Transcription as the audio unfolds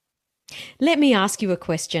Let me ask you a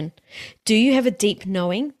question. Do you have a deep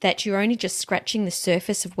knowing that you're only just scratching the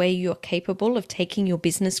surface of where you're capable of taking your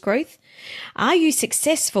business growth? Are you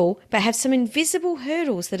successful but have some invisible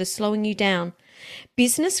hurdles that are slowing you down?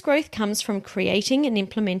 Business growth comes from creating and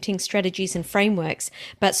implementing strategies and frameworks,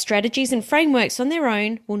 but strategies and frameworks on their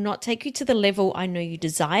own will not take you to the level I know you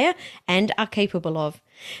desire and are capable of.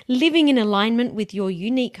 Living in alignment with your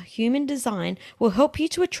unique human design will help you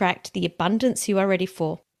to attract the abundance you are ready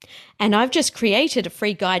for. And I've just created a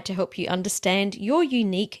free guide to help you understand your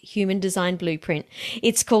unique human design blueprint.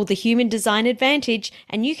 It's called the Human Design Advantage,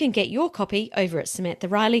 and you can get your copy over at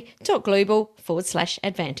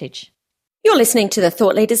SamanthaRiley.global/advantage. You're listening to the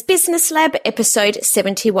Thought Leaders Business Lab, episode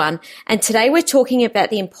 71. And today we're talking about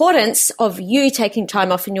the importance of you taking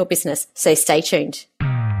time off in your business. So stay tuned.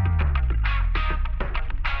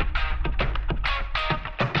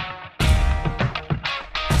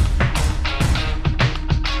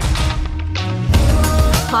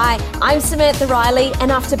 Hi, I'm Samantha Riley, and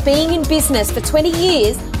after being in business for 20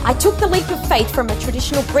 years, I took the leap of faith from a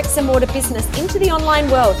traditional bricks and mortar business into the online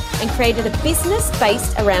world and created a business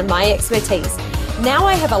based around my expertise. Now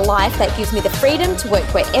I have a life that gives me the freedom to work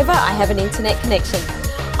wherever I have an internet connection.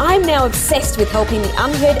 I'm now obsessed with helping the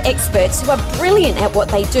unheard experts who are brilliant at what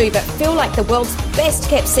they do but feel like the world's best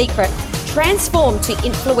kept secret transform to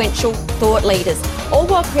influential thought leaders, all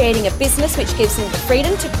while creating a business which gives them the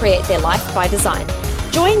freedom to create their life by design.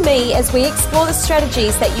 Join me as we explore the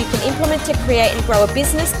strategies that you can implement to create and grow a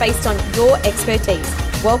business based on your expertise.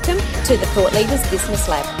 Welcome to the Thought Leaders Business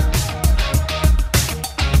Lab.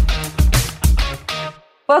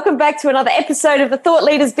 Welcome back to another episode of the Thought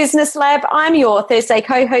Leaders Business Lab. I'm your Thursday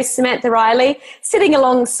co-host, Samantha Riley, sitting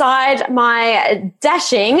alongside my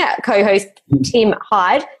dashing co-host, Tim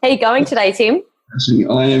Hyde. How are you going today, Tim?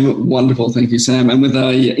 I am wonderful, thank you, Sam. And with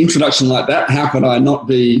an introduction like that, how could I not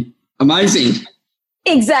be amazing?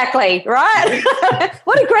 Exactly, right?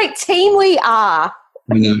 What a great team we are.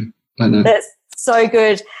 I know. That's so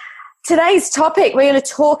good. Today's topic, we're going to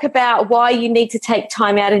talk about why you need to take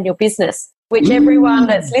time out in your business, which everyone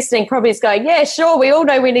that's listening probably is going, yeah, sure, we all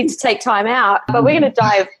know we need to take time out, but we're going to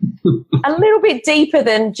dive a little bit deeper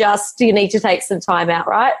than just you need to take some time out,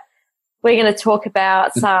 right? We're going to talk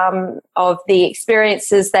about some of the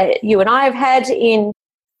experiences that you and I have had in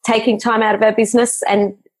taking time out of our business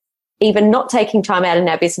and even not taking time out in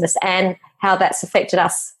our business and how that's affected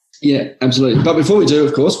us. Yeah, absolutely. But before we do,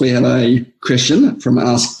 of course, we have a question from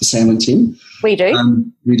Ask Sam and Tim. We do.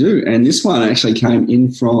 We do. And this one actually came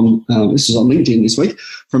in from, this is on LinkedIn this week,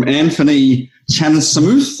 from Anthony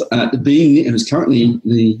Chansamuth at Being, who's currently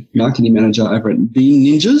the marketing manager over at Being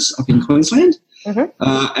Ninjas up in Queensland. Mm-hmm.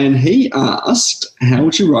 And he asked, how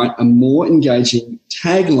would you write a more engaging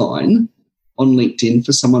tagline on LinkedIn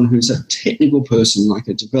for someone who's a technical person like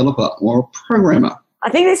a developer or a programmer? I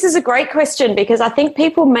think this is a great question because I think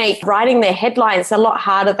people make writing their headlines a lot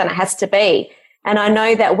harder than it has to be. And I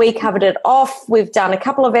know that we covered it off. We've done a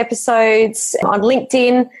couple of episodes on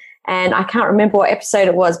LinkedIn, and I can't remember what episode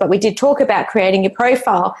it was, but we did talk about creating your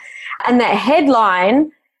profile and that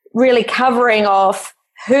headline really covering off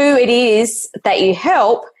who it is that you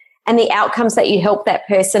help and the outcomes that you help that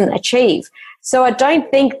person achieve. So I don't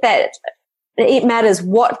think that it matters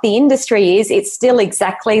what the industry is, it's still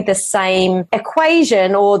exactly the same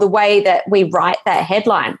equation or the way that we write that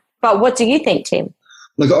headline. But what do you think, Tim?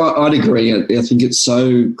 Look, I'd agree. I think it's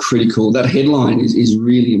so critical. That headline is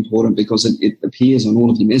really important because it appears on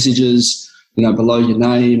all of your messages, below your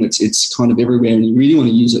name. It's kind of everywhere, and you really want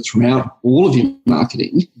to use it throughout all of your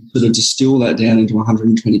marketing to distill that down into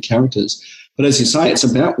 120 characters. But as you say, it's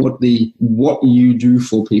about what you do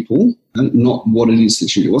for people, and not what it is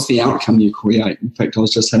that you do. What's the outcome you create? In fact, I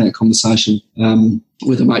was just having a conversation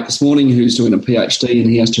with a mate this morning who's doing a PhD, and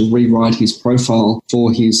he has to rewrite his profile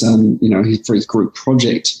for his, for his group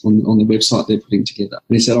project on the website they're putting together.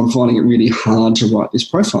 And he said, I'm finding it really hard to write this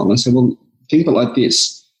profile. And I said, well, think of it like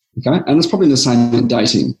this. Okay, and it's probably the same in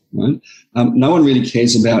dating, right? No one really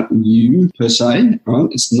cares about you per se, right?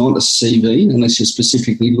 It's not a CV unless you're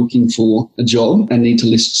specifically looking for a job and need to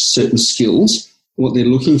list certain skills. What they're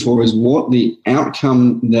looking for is what the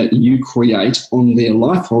outcome that you create on their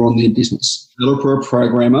life or on their business. Developer or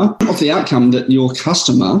programmer, what's the outcome that your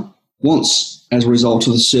customer wants as a result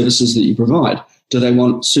of the services that you provide? Do they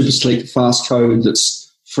want super sleek, fast code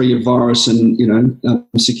that's free of virus and,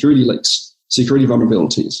 security leaks? Security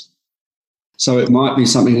vulnerabilities. So it might be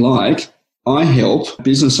something like, I help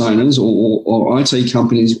business owners or IT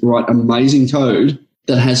companies write amazing code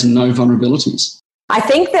that has no vulnerabilities. I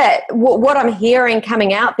think that what I'm hearing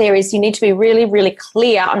coming out there is you need to be really, really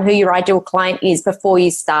clear on who your ideal client is before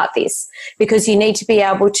you start this, because you need to be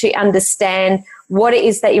able to understand what it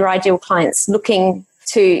is that your ideal client's looking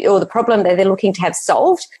to, or the problem that they're looking to have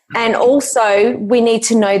solved. And also we need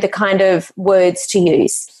to know the kind of words to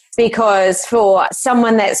use, because for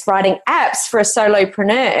someone that's writing apps for a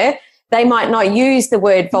solopreneur, they might not use the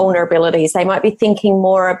word vulnerabilities. They might be thinking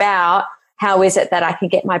more about how is it that I can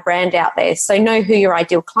get my brand out there. So know who your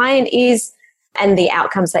ideal client is and the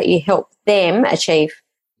outcomes that you help them achieve.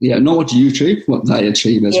 Yeah, not what you achieve, what they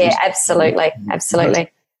achieve. Yeah, absolutely.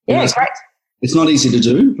 Absolutely. Yeah, great. It's not easy to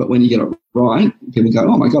do, but when you get it right, people go,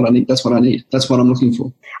 oh my God, that's what I need. That's what I'm looking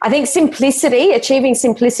for. I think achieving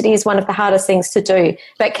simplicity is one of the hardest things to do,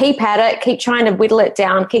 but keep at it, keep trying to whittle it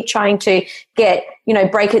down, keep trying to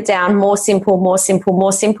break it down more simple,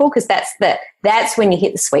 because that's when you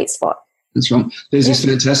hit the sweet spot. That's right. There's this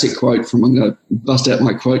fantastic quote I'm going to bust out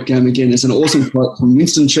my quote game again. It's an awesome quote from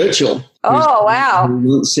Winston Churchill. Oh, wow.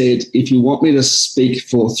 Who once said, if you want me to speak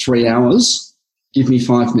for 3 hours, give me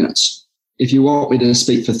 5 minutes. If you want me to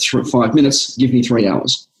speak for 5 minutes, give me 3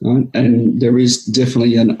 hours. Right? And there is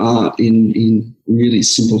definitely an art in really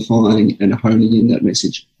simplifying and honing in that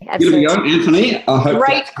message. Absolutely. Here we go, Anthony.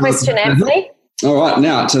 Great question, Anthony. All right.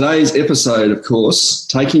 Now, today's episode, of course,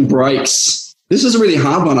 taking breaks. This is a really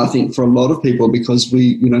hard one, I think, for a lot of people, because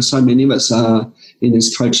so many of us are in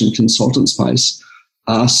this coach and consultant space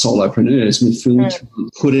are solopreneurs. We feel we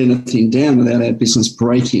can't put anything down without our business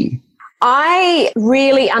breaking. I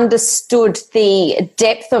really understood the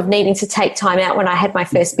depth of needing to take time out when I had my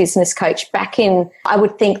first business coach back in, I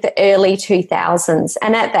would think, the early 2000s.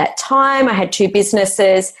 And at that time, I had 2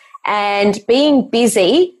 businesses, and being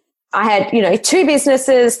busy, I had, 2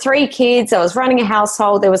 businesses, 3 kids. I was running a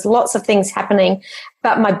household. There was lots of things happening,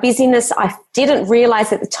 but my busyness, I didn't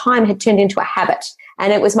realize at the time, had turned into a habit.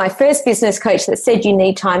 And it was my first business coach that said, you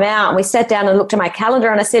need time out. And we sat down and looked at my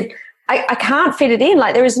calendar, and I said, I can't fit it in.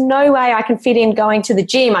 Like, there is no way I can fit in going to the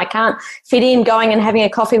gym. I can't fit in going and having a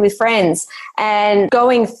coffee with friends. And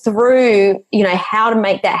going through, how to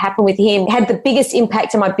make that happen with him had the biggest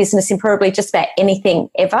impact on my business in probably just about anything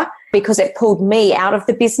ever, because it pulled me out of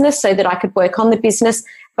the business so that I could work on the business,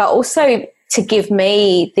 but also to give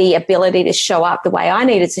me the ability to show up the way I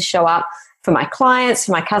needed to show up for my clients,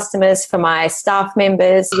 for my customers, for my staff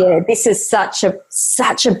members. Yeah, this is such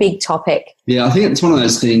a big topic. Yeah, I think it's one of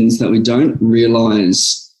those things that we don't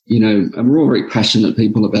realise, and we're all very passionate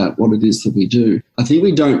people about what it is that we do. I think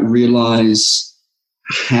we don't realise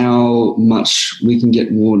how much we can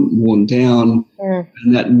get worn down,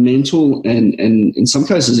 and that mental and in some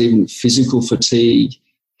cases even physical fatigue,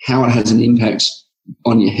 how it has an impact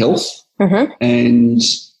on your health and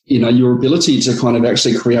your ability to kind of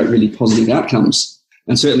actually create really positive outcomes.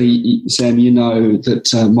 And certainly, Sam,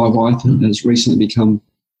 that my wife has recently become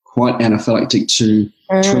quite anaphylactic to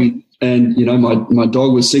treat. And, my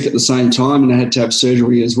dog was sick at the same time, and I had to have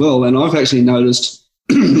surgery as well. And I've actually noticed,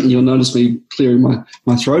 you'll notice me clearing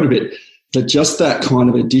my throat a bit, that just that kind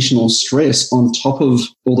of additional stress on top of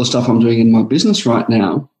all the stuff I'm doing in my business right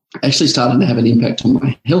now actually started to have an impact on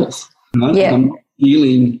my health. Yeah. I'm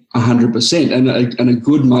feeling 100%. And a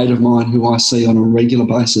good mate of mine who I see on a regular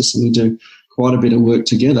basis, and we do quite a bit of work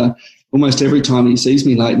together, almost every time he sees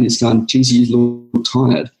me lately, he's going, geez, you look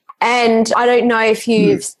tired. And I don't know if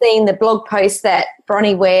you've seen the blog post that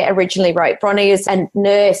Bronnie Ware originally wrote. Bronnie is a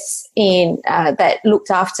nurse that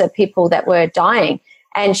looked after people that were dying.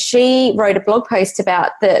 And she wrote a blog post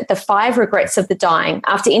about the 5 regrets of the dying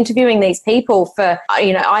after interviewing these people for,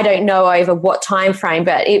 I don't know over what time frame,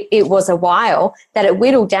 but it was a while, that it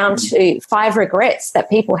whittled down to 5 regrets that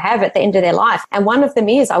people have at the end of their life. And one of them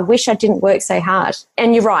is, I wish I didn't work so hard.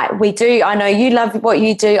 And you're right, we do. I know you love what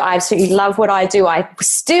you do. I absolutely love what I do. I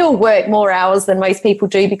still work more hours than most people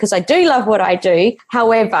do because I do love what I do.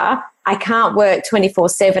 However, I can't work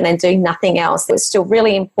 24/7 and do nothing else. It's still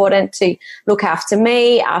really important to look after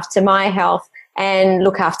me, after my health, and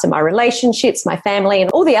look after my relationships, my family, and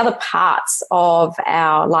all the other parts of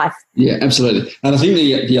our life. Yeah, absolutely. And I think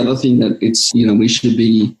the other thing that we should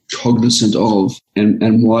be cognizant of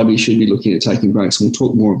and why we should be looking at taking breaks. And we'll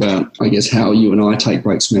talk more about, I guess, how you and I take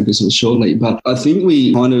breaks from our business shortly. But I think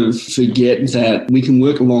we kind of forget that we can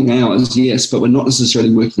work long hours, yes, but we're not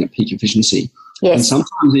necessarily working at peak efficiency. Yes. And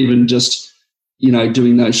sometimes even just,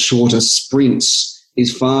 doing those shorter sprints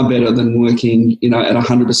is far better than working, at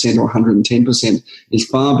 100% or 110%, is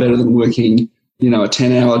far better than working, a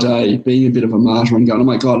 10-hour day, being a bit of a martyr and going, oh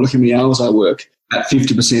my God, look how many hours I work at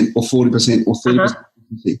 50% or 40% or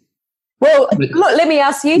 30%. Well, look, let me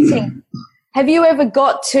ask you, Tim, have you ever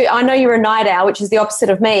got to, I know you're a night owl, which is the opposite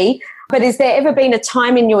of me. But has there ever been a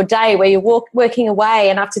time in your day where you're working away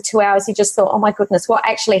and after 2 hours you just thought, oh my goodness, what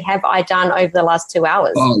actually have I done over the last 2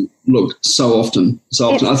 hours? Oh, look, so often.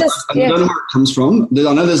 I don't know where it comes from.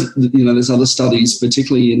 I know there's other studies,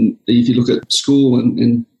 particularly if you look at school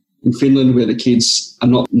in Finland, where the kids are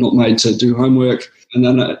not made to do homework,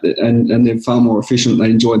 and they're far more efficient. They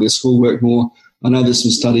enjoy their schoolwork more. I know there's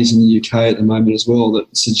some studies in the UK at the moment as well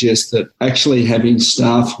that suggest that actually having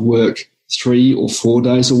staff work 3 or 4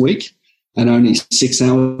 days a week and only 6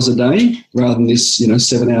 hours a day, rather than this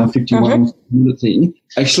 7 hour, 51-minute thing,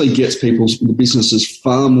 actually gets the businesses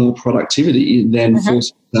far more productivity than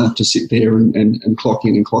forcing staff to sit there and clock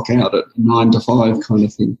in and clock out at 9 to 5 kind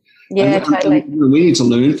of thing. Yeah, totally. We need to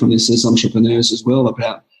learn from this as entrepreneurs as well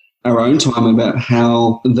about our own time, about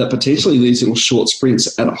how that potentially these little short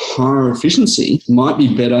sprints at a higher efficiency might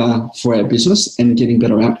be better for our business and getting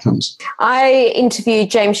better outcomes. I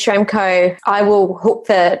interviewed James Schramko.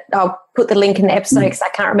 I'll put the link in the episode because I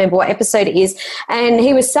can't remember what episode it is. And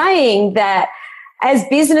he was saying that as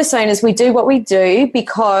business owners, we do what we do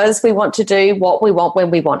because we want to do what we want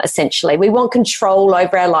when we want, essentially. We want control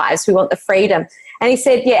over our lives. We want the freedom. And he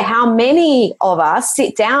said, how many of us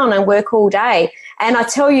sit down and work all day? And I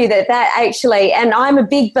tell you that actually, and I'm a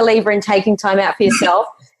big believer in taking time out for yourself,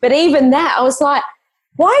 but even that, I was like,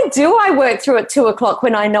 why do I work through at 2 o'clock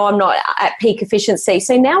when I know I'm not at peak efficiency?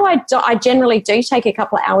 So now I generally do take a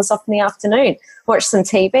couple of hours off in the afternoon, watch some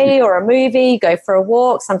TV or a movie, go for a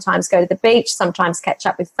walk, sometimes go to the beach, sometimes catch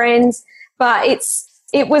up with friends. But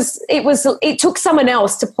it took someone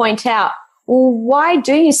else to point out, well, why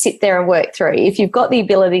do you sit there and work through if you've got the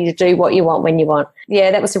ability to do what you want when you want?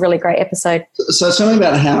 Yeah, that was a really great episode. So tell me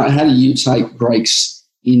about how do you take breaks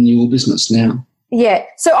in your business now? Yeah,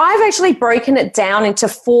 so I've actually broken it down into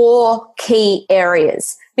 4 key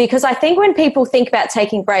areas because I think when people think about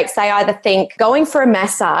taking breaks, they either think going for a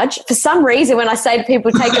massage. For some reason, when I say to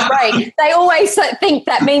people take a break, they always think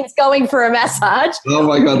that means going for a massage. Oh,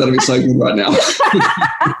 my God, that'd be so good right now.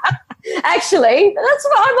 Actually, that's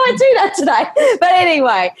what I might do that today. But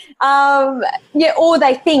anyway, or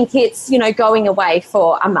they think it's, going away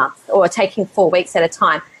for a month or taking 4 weeks at a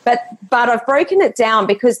time. But I've broken it down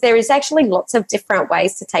because there is actually lots of different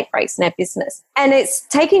ways to take breaks in our business. And it's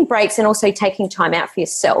taking breaks and also taking time out for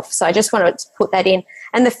yourself. So I just wanted to put that in.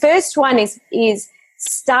 And the first one is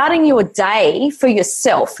starting your day for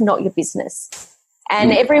yourself, not your business.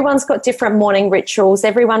 And everyone's got different morning rituals.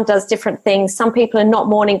 Everyone does different things. Some people are not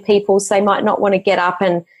morning people, so they might not want to get up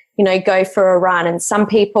and, go for a run. And some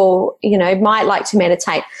people, might like to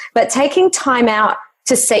meditate. But taking time out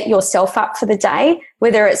to set yourself up for the day,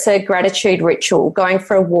 whether it's a gratitude ritual, going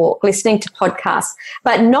for a walk, listening to podcasts,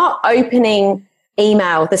 but not opening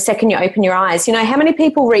email the second you open your eyes. How many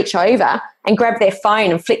people reach over and grab their phone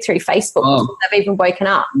and flick through Facebook before they've even woken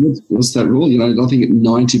up? What's that rule? I think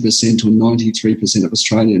 90% or 93% of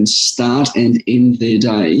Australians start and end their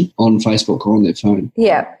day on Facebook or on their phone.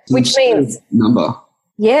 Yeah, which means number.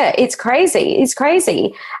 Yeah, it's crazy. It's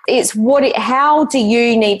crazy. How do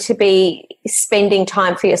you need to be spending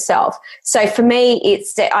time for yourself? So for me,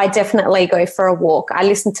 I definitely go for a walk. I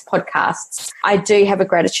listen to podcasts. I do have a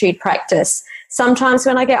gratitude practice. Sometimes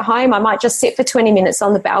when I get home, I might just sit for 20 minutes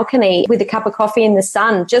on the balcony with a cup of coffee in the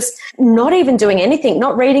sun, just not even doing anything,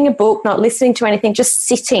 not reading a book, not listening to anything, just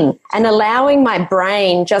sitting and allowing my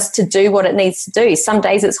brain just to do what it needs to do. Some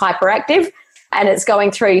days it's hyperactive and it's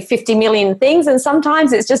going through 50 million things, and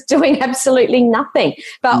sometimes it's just doing absolutely nothing,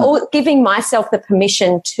 but giving myself the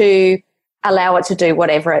permission to allow it to do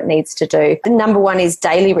whatever it needs to do. The number 1 is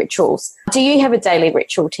daily rituals. Do you have a daily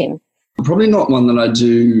ritual, Tim? Probably not one that I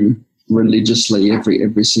do religiously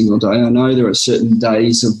every single day. I know there are certain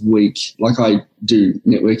days of week, like I do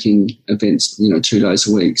networking events, 2 days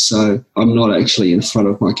a week. So I'm not actually in front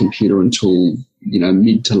of my computer until,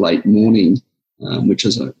 mid to late morning, which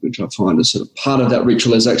I find is sort of part of that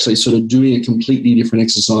ritual is actually sort of doing a completely different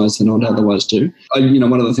exercise than I'd otherwise do.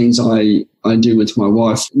 One of the things I do with my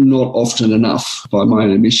wife, not often enough by my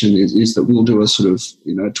own admission, is that we'll do a sort of,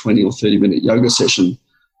 20 or 30 minute yoga session,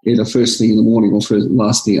 either first thing in the morning or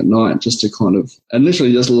last thing at night, just to kind of, and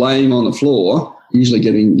literally just laying on the floor, usually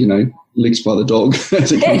getting, licked by the dog.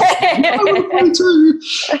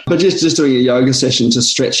 But just doing a yoga session to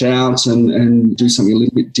stretch out and do something a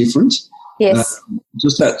little bit different. Yes.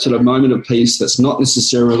 Just that sort of moment of peace that's not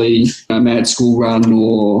necessarily a mad school run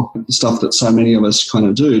or stuff that so many of us kind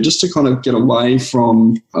of do, just to kind of get away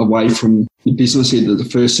from the business either the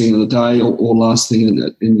first thing of the day or last thing in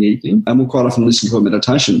the evening. And we'll quite often listen to a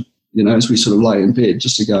meditation, as we sort of lay in bed,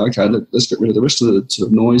 just to go, okay, let's get rid of the rest of the sort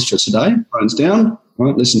of noise for today. Phone's down,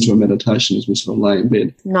 right? Listen to a meditation as we sort of lay in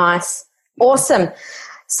bed. Nice. Awesome.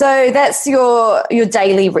 So that's your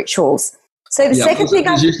daily rituals. So the second thing,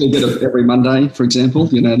 there's usually a bit of every Monday, for example.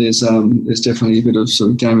 You know, there's definitely a bit of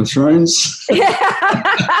sort of Game of Thrones.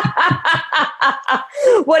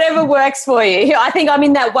 Whatever works for you. I think I'm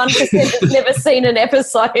in that 1% that's never seen an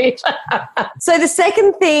episode. So the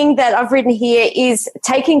second thing that I've written here is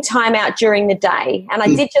taking time out during the day. And I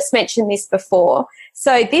did just mention this before.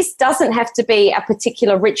 So this doesn't have to be a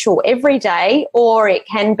particular ritual every day, or it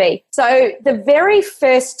can be. So the very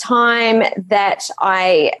first time that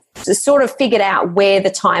I sort of figured out where the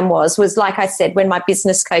time was, like I said, when my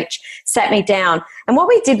business coach sat me down. And what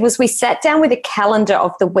we did was we sat down with a calendar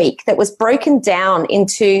of the week that was broken down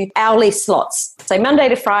into hourly slots. So Monday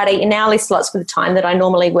to Friday in hourly slots for the time that I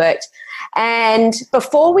normally worked. And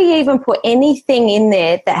before we even put anything in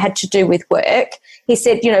there that had to do with work, he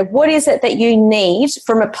said, you know, what is it that you need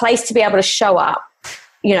from a place to be able to show up?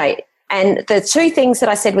 You know, and the two things that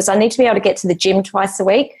I said was I need to be able to get to the gym twice a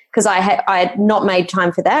week because I had not made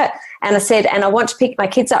time for that. And I said, and I want to pick my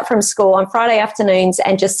kids up from school on Friday afternoons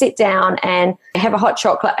and just sit down and have a hot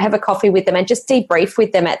chocolate, have a coffee with them and just debrief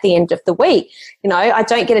with them at the end of the week. You know, I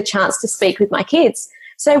don't get a chance to speak with my kids.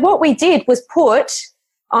 So what we did was put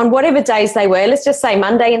on whatever days they were, let's just say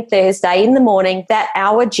Monday and Thursday in the morning, that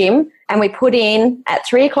hour gym, and we put in at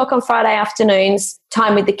 3:00 on Friday afternoons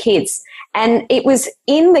time with the kids. And it was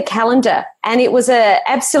in the calendar, and it was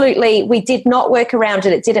absolutely, we did not work around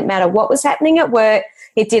it. It didn't matter what was happening at work.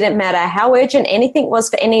 It didn't matter how urgent anything was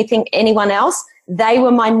for anyone else. They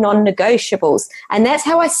were my non-negotiables. And that's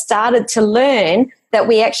how I started to learn that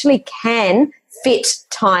we actually can fit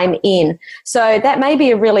time in. So that may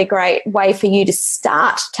be a really great way for you to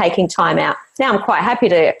start taking time out. Now I'm quite happy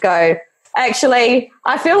to go, actually,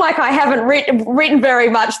 I feel like I haven't written very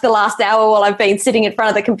much the last hour while I've been sitting in front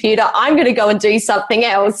of the computer. I'm going to go and do something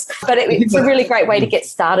else. But it's a really great way to get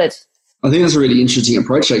started. I think that's a really interesting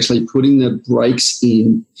approach, actually, putting the breaks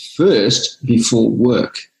in first before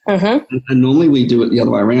work. Mm-hmm. And normally we do it the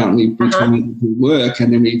other way around. We come in to work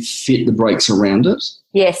and then we fit the breaks around it.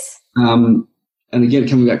 Yes. And again,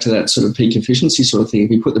 coming back to that sort of peak efficiency sort of thing, if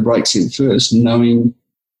we put the brakes in first, knowing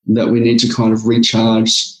that we need to kind of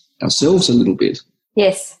recharge ourselves a little bit.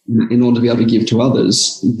 Yes. In order to be able to give to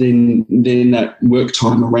others, then that work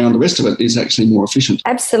time around the rest of it is actually more efficient.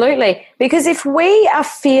 Absolutely. Because if we are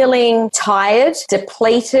feeling tired,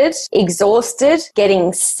 depleted, exhausted,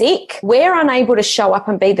 getting sick, we're unable to show up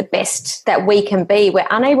and be the best that we can be. We're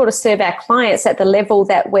unable to serve our clients at the level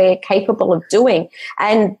that we're capable of doing.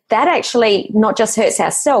 And that actually not just hurts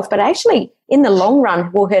ourselves, but actually in the long run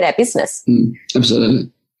will hurt our business. Absolutely.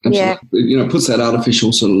 Yeah. You know, it puts that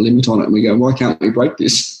artificial sort of limit on it and we go, why can't we break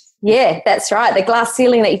this? Yeah, that's right. The glass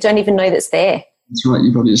ceiling that you don't even know that's there. That's right.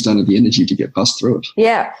 You probably just don't have the energy to get past through it.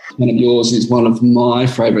 Yeah. One of yours is one of my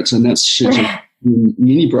favourites, and that's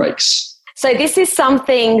mini breaks. So this is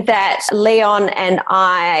something that Leon and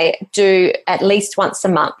I do at least once a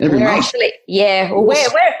month. Every month? Actually, yeah. Well,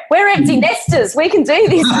 we're empty nesters. We can do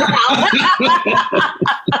this now.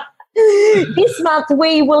 This month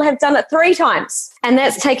we will have done it 3 times, and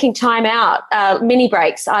that's taking time out, mini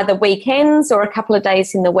breaks, either weekends or a couple of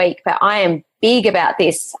days in the week. But I am big about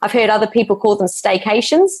this. I've heard other people call them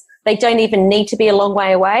staycations. They don't even need to be a long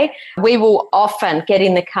way away. We will often get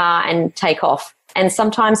in the car and take off, and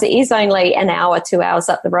sometimes it is only an hour, 2 hours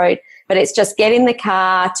up the road, but it's just get in the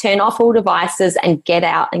car, turn off all devices and get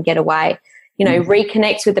out and get away. You know,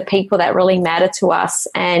 reconnect with the people that really matter to us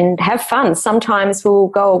and have fun. Sometimes we'll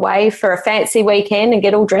go away for a fancy weekend and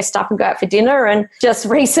get all dressed up and go out for dinner. And just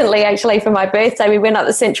recently, actually, for my birthday, we went up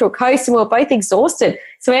the Central Coast and we were both exhausted.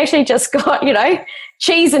 So we actually just got, you know,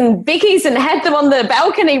 cheese and bickies and had them on the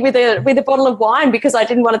balcony with a bottle of wine because I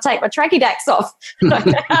didn't want to take my tracky dacks off. I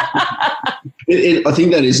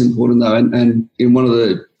think that is important, though. And in one of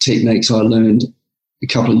the techniques I learned a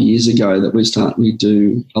couple of years ago that we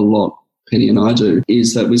do a lot, Penny and I do,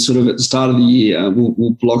 is that we sort of at the start of the year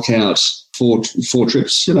we'll block out four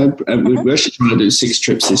trips. You know, we're actually trying to do 6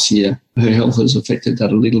 trips this year. Her health has affected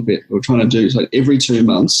that a little bit. We're trying to do so every 2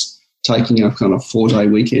 months, taking a kind of 4-day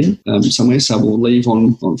weekend somewhere. So we'll leave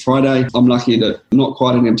on Friday. I'm lucky that not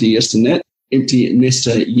quite an empty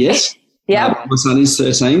nester yet. Yeah. My son is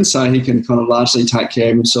 13, so he can kind of largely take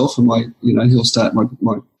care of himself, and he'll stay at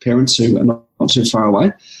my parents who are not too far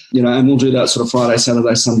away. You know, and we'll do that sort of Friday,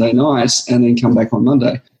 Saturday, Sunday nights, and then come back on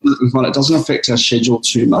Monday. We find it doesn't affect our schedule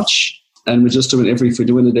too much, and we're just doing it if we're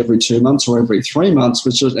doing it every 2 months or every 3 months,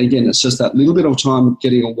 which is, again, it's just that little bit of time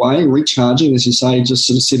getting away, recharging, as you say, just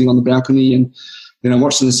sort of sitting on the balcony and, you know,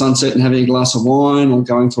 watching the sunset and having a glass of wine or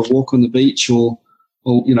going for a walk on the beach or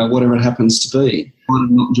you know, whatever it happens to be.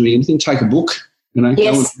 Not doing anything, take a book. Go and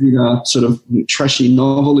read a sort of trashy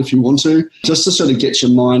novel if you want to, just to sort of get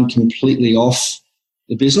your mind completely off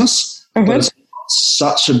the business. But it's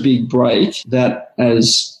such a big break that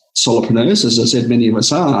as solopreneurs, as I said, many of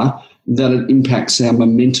us are, that it impacts our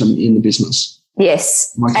momentum in the business.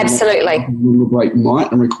 Yes, absolutely. It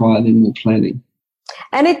might require then more planning.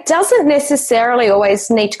 And it doesn't necessarily always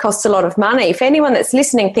need to cost a lot of money. If anyone that's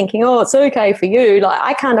listening thinking, oh, it's okay for you, like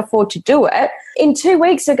I can't afford to do it. In 2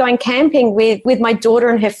 weeks we're going camping with my daughter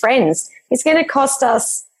and her friends. It's going to cost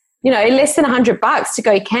us, less than $100 to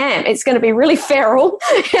go camp. It's going to be really feral,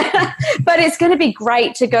 but it's going to be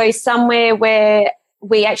great to go somewhere where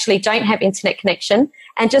we actually don't have internet connection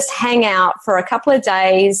and just hang out for a couple of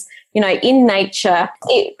days, in nature.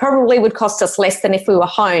 It probably would cost us less than if we were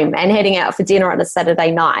home and heading out for dinner on a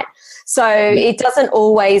Saturday night. So it doesn't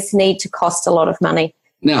always need to cost a lot of money.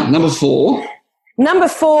 Now, number 4. Number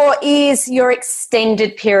 4 is your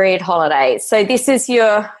extended period holidays. So this is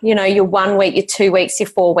your 1 week, your 2 weeks, your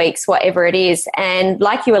 4 weeks, whatever it is. And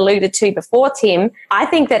like you alluded to before, Tim, I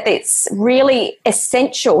think that it's really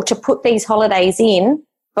essential to put these holidays in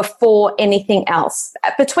before anything else.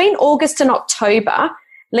 Between August and October,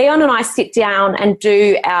 Leon and I sit down and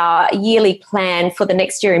do our yearly plan for the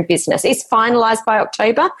next year in business. It's finalised by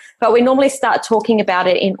October, but we normally start talking about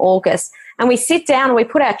it in August. And we sit down and we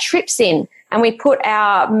put our trips in and we put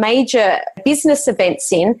our major business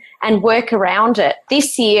events in and work around it.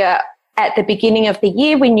 This year, at the beginning of the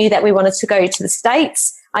year, we knew that we wanted to go to the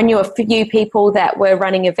States. I knew a few people that were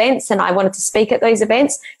running events and I wanted to speak at those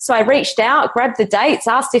events. So I reached out, grabbed the dates,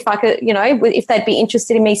 asked if I could, if they'd be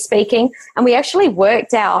interested in me speaking. And we actually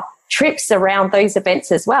worked our trips around those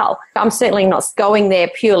events as well. I'm certainly not going there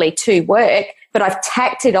purely to work, but I've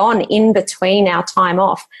tacked it on in between our time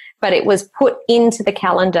off. But it was put into the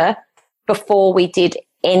calendar before we did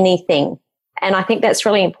anything. And I think that's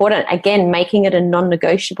really important. Again, making it a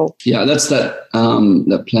non-negotiable. Yeah, that's that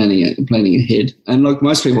planning ahead. And look,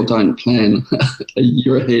 most people don't plan a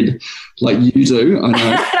year ahead like you do.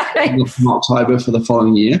 I know from October for the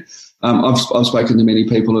following year. I've spoken to many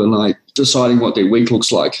people who are like deciding what their week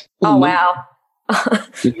looks like. Oh, wow.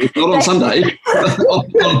 Not on Sunday.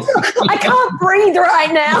 I can't breathe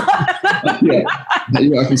right now.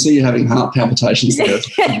 Yeah, I can see you having heart palpitations there.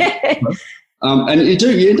 And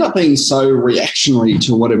you end up being so reactionary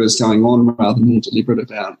to whatever's going on rather than more deliberate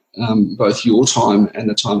about both your time and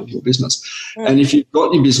the time of your business. And if you've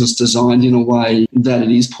got your business designed in a way that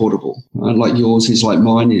it is portable, like yours is, like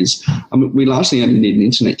mine is, we largely only need an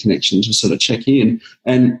internet connection to sort of check in.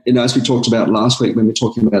 And, as we talked about last week when we were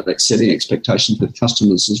talking about like setting expectations with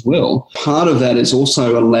customers as well, part of that is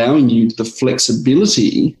also allowing you the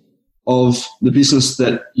flexibility of the business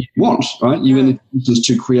that you want, right? You wanted the business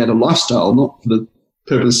to create a lifestyle, not for the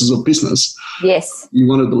purposes of business. Yes. You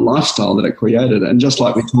wanted the lifestyle that it created. And just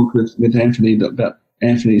like we talked with Anthony about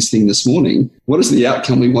Anthony's thing this morning, what is the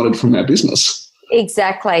outcome we wanted from our business?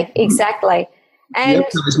 Exactly. And the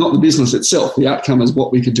outcome is not the business itself. The outcome is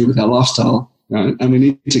what we could do with our lifestyle. Right? And we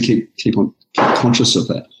need to keep conscious of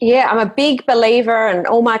that. Yeah, I'm a big believer, and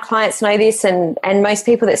all my clients know this, and most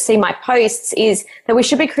people that see my posts, is that we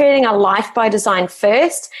should be creating a life by design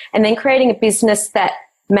first and then creating a business that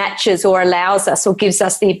matches or allows us or gives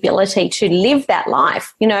us the ability to live that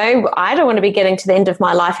life. I don't want to be getting to the end of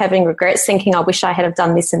my life having regrets, thinking I wish I had have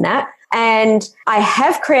done this and that. And I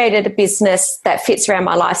have created a business that fits around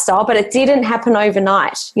my lifestyle, but it didn't happen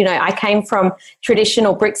overnight. I came from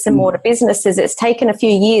traditional bricks and mortar businesses. It's taken a few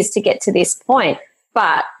years to get to this point,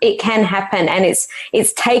 but it can happen. And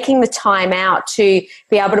it's taking the time out to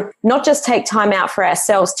be able to not just take time out for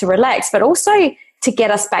ourselves to relax, but also to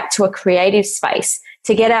get us back to a creative space,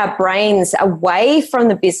 to get our brains away from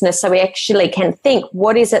the business so we actually can think,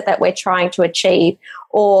 what is it that we're trying to achieve?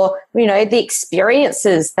 Or, the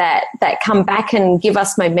experiences that come back and give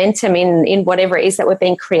us momentum in whatever it is that we're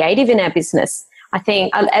being creative in our business. I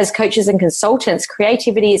think as coaches and consultants,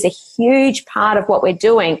 creativity is a huge part of what we're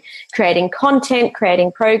doing, creating content,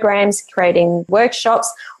 creating programs, creating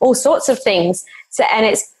workshops, all sorts of things. And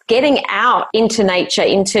it's getting out into nature,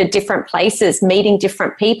 into different places, meeting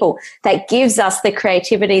different people that gives us the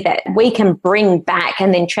creativity that we can bring back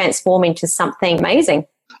and then transform into something amazing.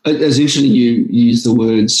 As interesting, you use the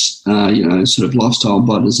words, sort of lifestyle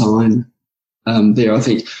by design there. I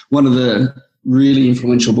think one of the really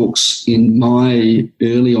influential books in my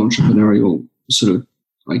early entrepreneurial sort of,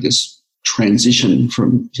 transition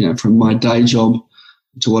from my day job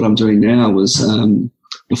to what I'm doing now was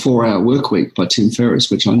The 4-Hour Workweek by Tim Ferriss,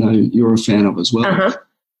 which I know you're a fan of as well. Uh-huh.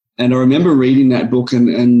 And I remember reading that book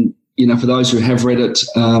and for those who have read it,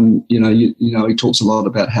 he talks a lot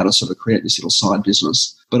about how to sort of create this little side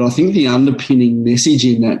business. But I think the underpinning message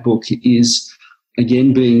in that book is,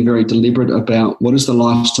 again, being very deliberate about what is the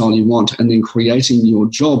lifestyle you want, and then creating your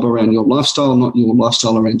job around your lifestyle, not your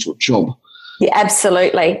lifestyle around your job. Yeah,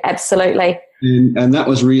 absolutely. And that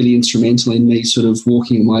was really instrumental in me sort of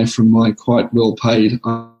walking away from my quite well-paid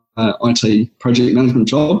IT project management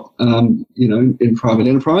job, in private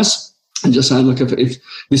enterprise, and just saying, look, if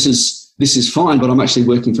this is fine, but I'm actually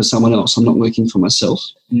working for someone else. I'm not working for myself.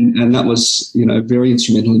 And that was, very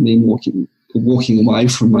instrumental in me walking away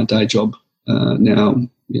from my day job now,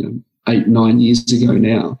 8-9 years ago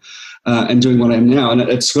now, and doing what I am now. And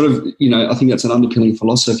it's sort of, I think that's an underpinning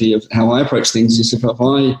philosophy of how I approach things is if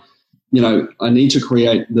I need to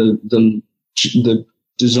create the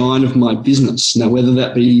design of my business. Now, whether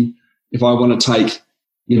that be if I want to take,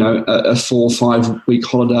 a 4 or 5 week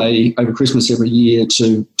holiday over Christmas every year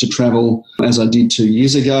to travel, as I did 2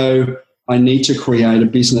 years ago, I need to create a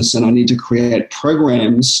business and I need to create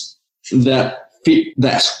programs that fit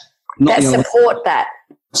that. That support that.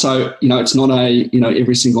 So, it's not a,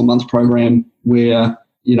 every single month program where,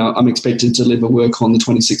 I'm expected to deliver work on the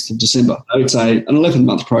 26th of December. It's an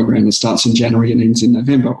 11-month program that starts in January and ends in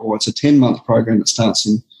November, or it's a 10-month program that starts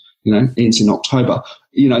in, ends in October.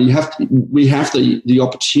 We have the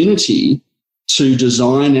opportunity to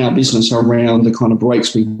design our business around the kind of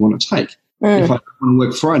breaks we want to take. If I want to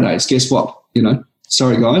work Fridays, guess what?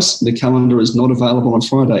 Sorry guys, the calendar is not available on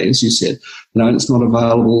Friday, as you said. It's not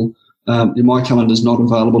available. My calendar is not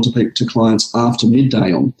available to clients after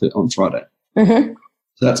midday on Friday. Mm-hmm.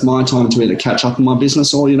 So that's my time to either catch up on my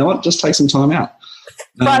business or, just take some time out.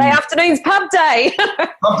 Friday afternoon's pub day.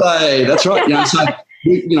 Pub day, that's right. So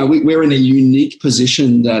we're in a unique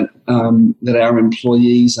position that our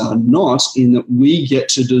employees are not, in that we get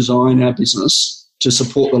to design our business to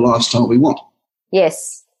support the lifestyle we want.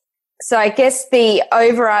 Yes. So I guess the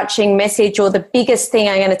overarching message, or the biggest thing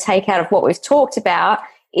I'm going to take out of what we've talked about,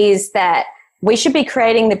 is that we should be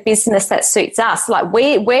creating the business that suits us. Like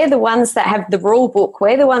we're the ones that have the rule book.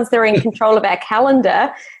 We're the ones that are in control of our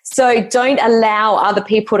calendar. So don't allow other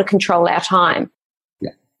people to control our time.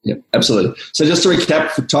 Yeah, absolutely. So just to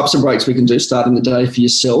recap, the types of breaks we can do starting the day for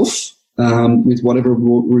yourself with whatever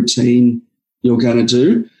routine you're going to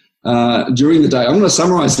do. During the day, I'm going to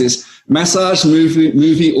summarize this: massage,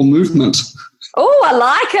 movie or movement. Oh, I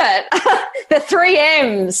like it. The 3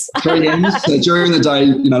 M's. 3 M's. So during the day,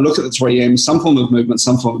 look at the 3 M's, some form of movement,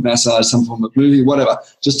 some form of massage, some form of movie, whatever.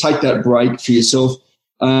 Just take that break for yourself.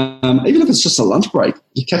 Even if it's just a lunch break,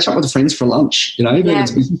 you catch up with friends for lunch, even if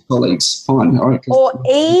it's business colleagues, fine. All right. Or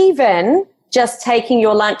even just taking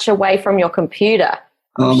your lunch away from your computer.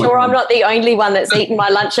 I'm sure I'm not the only one that's eaten my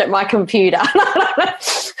lunch at my computer.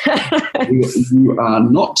 You are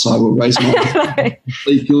not. I will raise my hand.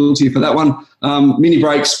 Plead guilty for that one. Mini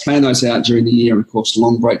breaks, plan those out during the year. And, of course,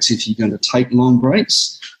 long breaks, if you're going to take long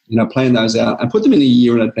breaks, plan those out and put them in a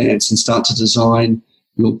year in advance and start to design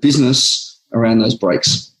your business around those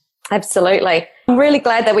breaks. Absolutely. I'm really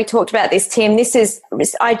glad that we talked about this, Tim.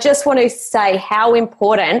 I just want to say how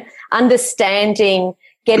important understanding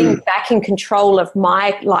getting back in control of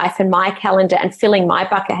my life and my calendar and filling my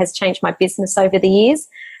bucket has changed my business over the years.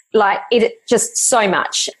 Like it just so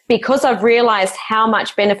much, because I've realized how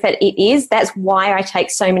much benefit it is. That's why I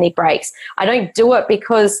take so many breaks. I don't do it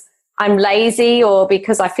because I'm lazy or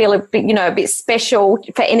because I feel a bit special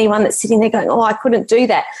for anyone that's sitting there going, oh, I couldn't do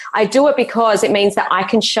that. I do it because it means that I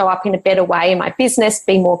can show up in a better way in my business,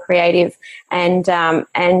 be more creative, and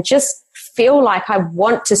just feel like I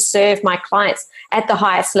want to serve my clients at the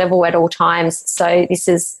highest level at all times. So this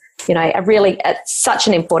is, such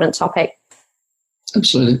an important topic.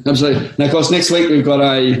 Absolutely. Now, of course, next week we've got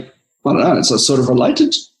it's a sort of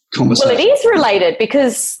related conversation. Well, it is related,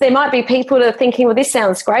 because there might be people that are thinking, well, this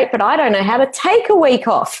sounds great, but I don't know how to take a week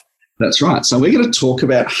off. That's right. So we're going to talk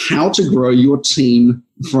about how to grow your team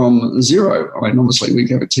from zero. I mean, obviously we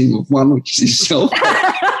have a team of one, which is yourself.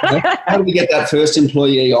 How do we get that first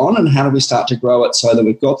employee on, and how do we start to grow it so that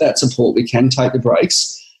we've got that support, we can take the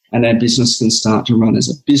breaks, and our business can start to run as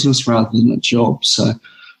a business rather than a job. So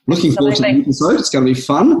looking forward to the episode. It's going to be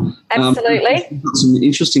fun. Absolutely. We've got some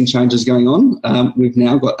interesting changes going on. We've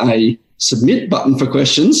now got a submit button for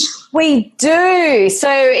questions? We do. So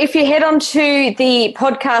if you head on to the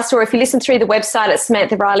podcast or if you listen through the website at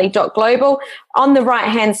samanthariley.global, on the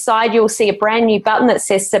right-hand side, you'll see a brand new button that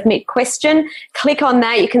says Submit Question. Click on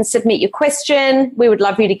that. You can submit your question. We would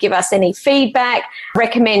love you to give us any feedback,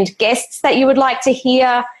 recommend guests that you would like to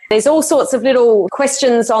hear. There's all sorts of little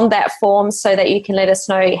questions on that form so that you can let us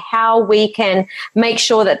know how we can make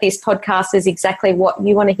sure that this podcast is exactly what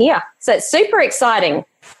you want to hear. So it's super exciting.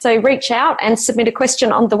 So reach out and submit a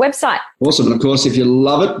question on the website. Awesome. And of course, if you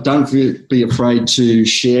love it, don't be afraid to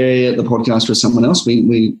share the podcast with someone else.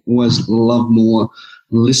 We always love more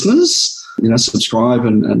listeners. Subscribe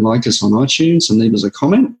and like us on iTunes and leave us a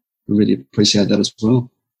comment. We really appreciate that as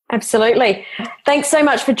well. Absolutely. Thanks so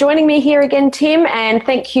much for joining me here again, Tim, and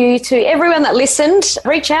thank you to everyone that listened.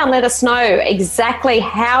 Reach out and let us know exactly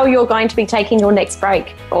how you're going to be taking your next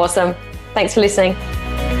break. Awesome. Thanks for listening.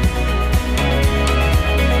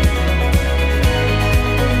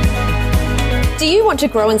 Do you want to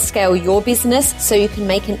grow and scale your business so you can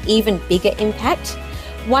make an even bigger impact?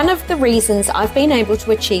 One of the reasons I've been able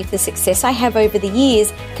to achieve the success I have over the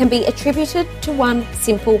years can be attributed to one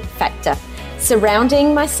simple factor: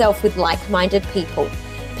 surrounding myself with like-minded people.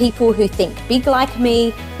 People who think big like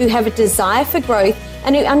me, who have a desire for growth,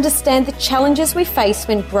 and who understand the challenges we face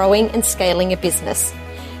when growing and scaling a business.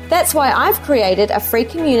 That's why I've created a free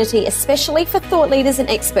community especially for thought leaders and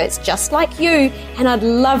experts just like you, and I'd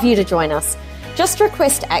love you to join us. Just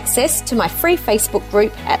request access to my free Facebook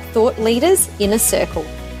group at Thought Leaders Inner Circle.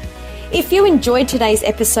 If you enjoyed today's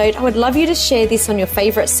episode, I would love you to share this on your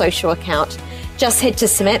favourite social account. Just head to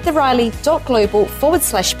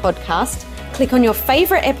samanthariley.global/podcast, click on your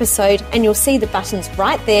favourite episode, and you'll see the buttons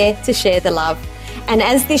right there to share the love. And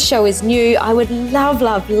as this show is new, I would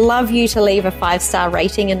love you to leave a 5-star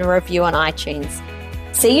rating and a review on iTunes.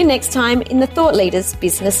 See you next time in the Thought Leaders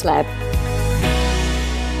Business Lab.